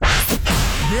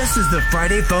This is the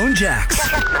Friday Phone Jacks.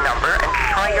 Check the number and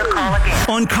try your call again.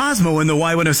 On Cosmo and the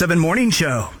Y107 Morning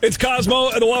Show. It's Cosmo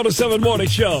and the Y107 Morning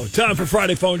Show. Time for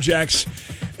Friday Phone Jacks.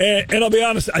 And I'll be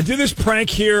honest, I did this prank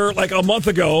here like a month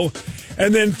ago,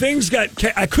 and then things I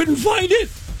couldn't find it.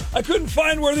 I couldn't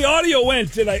find where the audio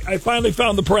went, and I finally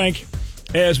found the prank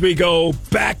as we go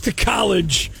back to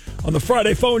college on the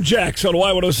Friday Phone Jacks on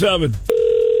Y107.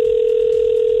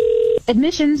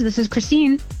 Admissions, this is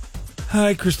Christine.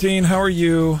 Hi, Christine. How are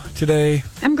you today?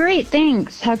 I'm great,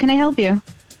 thanks. How can I help you?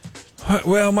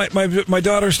 Well, my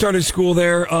daughter started school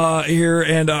there here,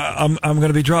 and I'm going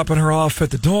to be dropping her off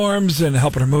at the dorms and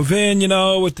helping her move in,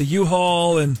 with the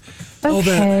U-Haul and all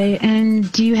that. Okay,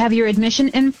 and do you have your admission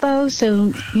info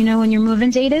so you know when your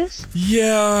move-in date is?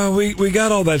 Yeah, we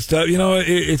got all that stuff.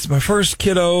 It's my first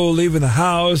kiddo leaving the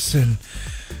house, and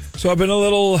so I've been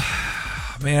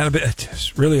a bit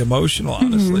just really emotional,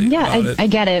 honestly. Yeah, I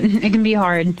get it. It can be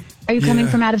hard. Are you coming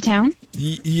from out of town?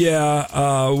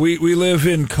 Yeah, we live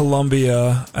in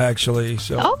Columbia, actually.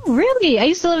 So. Oh, really? I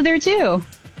used to live there, too.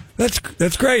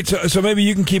 That's great. So maybe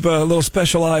you can keep a little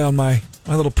special eye on my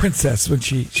little princess when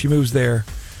she moves there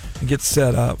and gets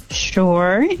set up.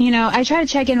 Sure. I try to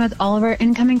check in with all of our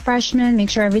incoming freshmen, make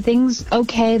sure everything's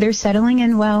okay, they're settling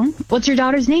in well. What's your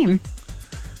daughter's name?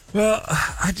 Well,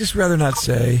 I'd just rather not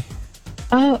say.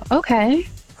 Oh, okay.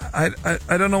 I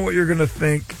don't know what you're going to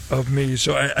think of me,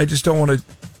 so I just don't want to,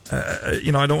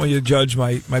 I don't want you to judge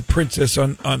my princess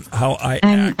on how I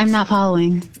act. I'm not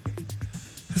following.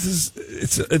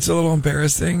 It's a little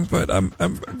embarrassing, but I'm a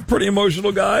pretty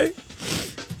emotional guy.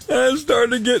 And I'm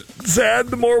starting to get sad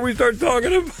the more we start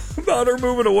talking about her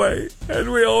moving away. And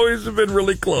we always have been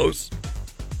really close.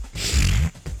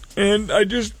 And I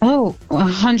just... Oh,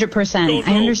 100%.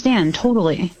 I understand,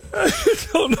 totally. I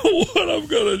just don't know what I'm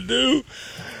going to do.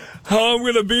 How I'm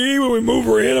going to be when we move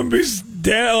her in. I'm going to be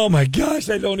down. Oh, my gosh.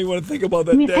 I don't even want to think about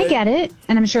that day. I get it,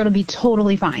 and I'm sure it'll be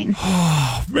totally fine.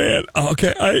 Oh, man.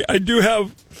 Okay. I do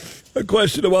have a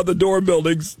question about the dorm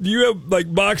buildings. Do you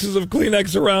have, boxes of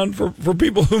Kleenex around for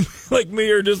people who, like me,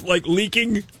 are just,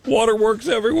 leaking waterworks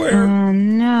everywhere?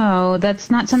 No, that's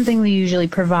not something we usually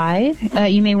provide.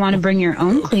 You may want to bring your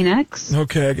own Kleenex.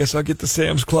 Okay, I guess I'll get to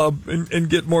Sam's Club and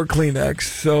get more Kleenex.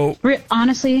 So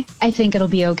honestly, I think it'll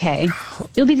be okay.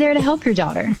 You'll be there to help your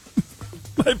daughter.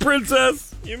 My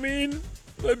princess? You mean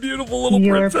my beautiful little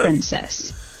your princess? Your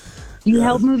princess. You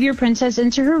help move your princess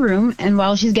into her room, and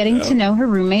while she's getting to know her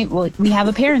roommate, we have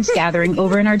a parents' gathering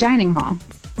over in our dining hall.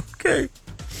 Okay.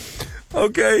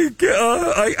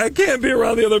 I can't be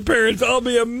around the other parents. I'll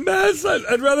be a mess.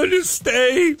 I'd rather just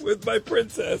stay with my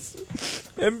princess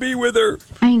and be with her.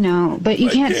 I know, but you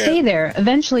can't stay there.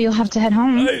 Eventually, you'll have to head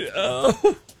home.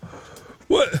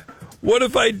 What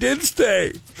if I did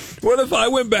stay? What if I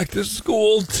went back to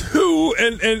school too,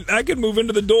 and I could move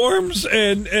into the dorms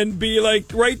and be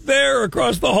right there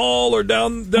across the hall or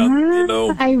down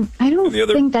I don't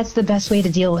think that's the best way to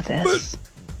deal with this.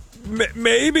 But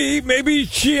maybe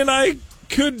she and I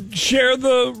could share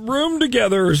the room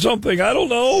together or something. I don't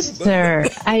know. Sir,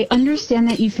 I understand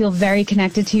that you feel very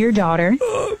connected to your daughter.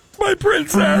 My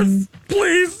princess.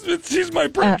 Please. She's my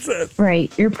princess.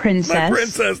 Right, your princess. My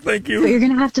princess, thank you. But you're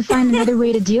going to have to find another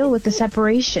way to deal with the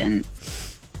separation.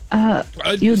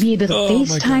 You'll be able to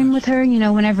FaceTime with her,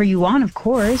 whenever you want, of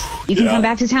course. You can come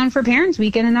back to town for Parents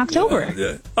Weekend in October.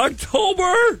 Yeah.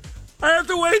 October? I have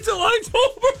to wait till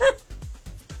October?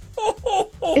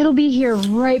 It'll be here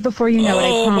right before you know it,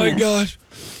 I promise. Oh, my gosh.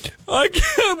 I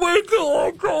can't wait till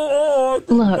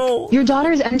October. Look, your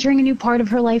daughter's entering a new part of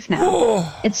her life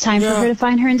now. It's time for her to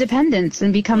find her independence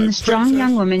and become the strong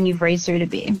young woman you've raised her to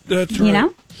be. That's right. You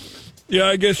know? Yeah,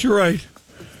 I guess you're right.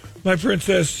 My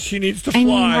princess, she needs to fly. I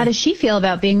mean, how does she feel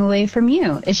about being away from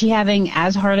you? Is she having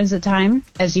as hard as a time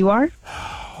as you are?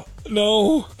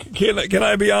 No. Can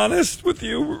I be honest with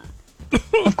you?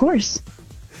 Of course.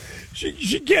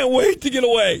 She can't wait to get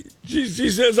away. She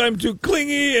says I'm too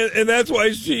clingy, and that's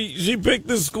why she picked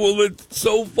this school that's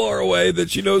so far away that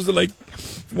she knows that I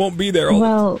won't be there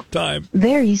all the time.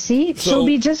 There, you see? She'll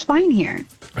be just fine here.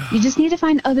 You just need to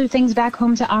find other things back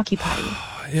home to occupy you.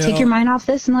 Yeah. Take your mind off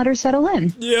this and let her settle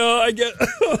in. Yeah, I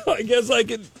guess I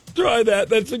can try that.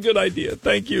 That's a good idea.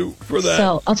 Thank you for that.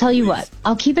 So, I'll tell you what.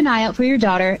 I'll keep an eye out for your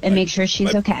daughter and make sure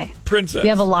she's okay. Princess. We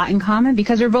have a lot in common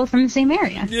because we're both from the same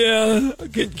area. Yeah.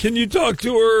 Can you talk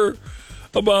to her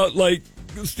about,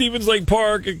 Stevens Lake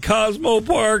Park and Cosmo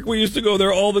Park? We used to go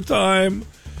there all the time.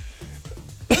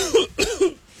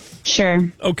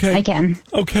 Sure. Okay. I can.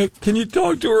 Okay. Can you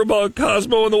talk to her about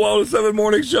Cosmo and the Y107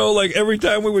 Morning Show? Every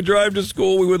time we would drive to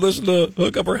school, we would listen to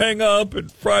Hook Up or Hang Up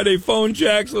and Friday Phone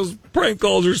Jacks. Those prank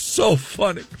calls are so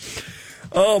funny.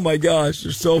 Oh, my gosh.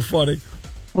 You're so funny.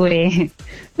 Wait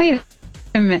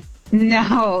a minute.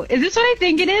 No. Is this what I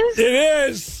think it is? It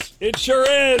is. It sure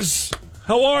is.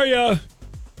 How are you,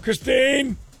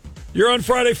 Christine? You're on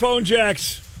Friday Phone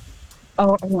Jacks.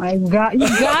 Oh, my God. You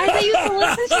guys, I used to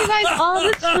listen to you guys all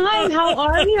the time. How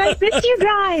are you? I miss you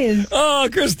guys. Oh,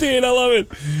 Christine, I love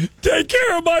it. Take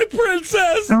care of my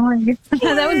princess. Oh, my God.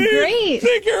 That was great.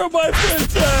 Take care of my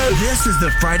princess. This is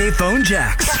the Friday Phone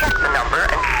Jacks Check the number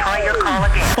and try your call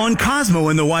again. on Cosmo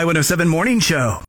and the Y107 Morning Show.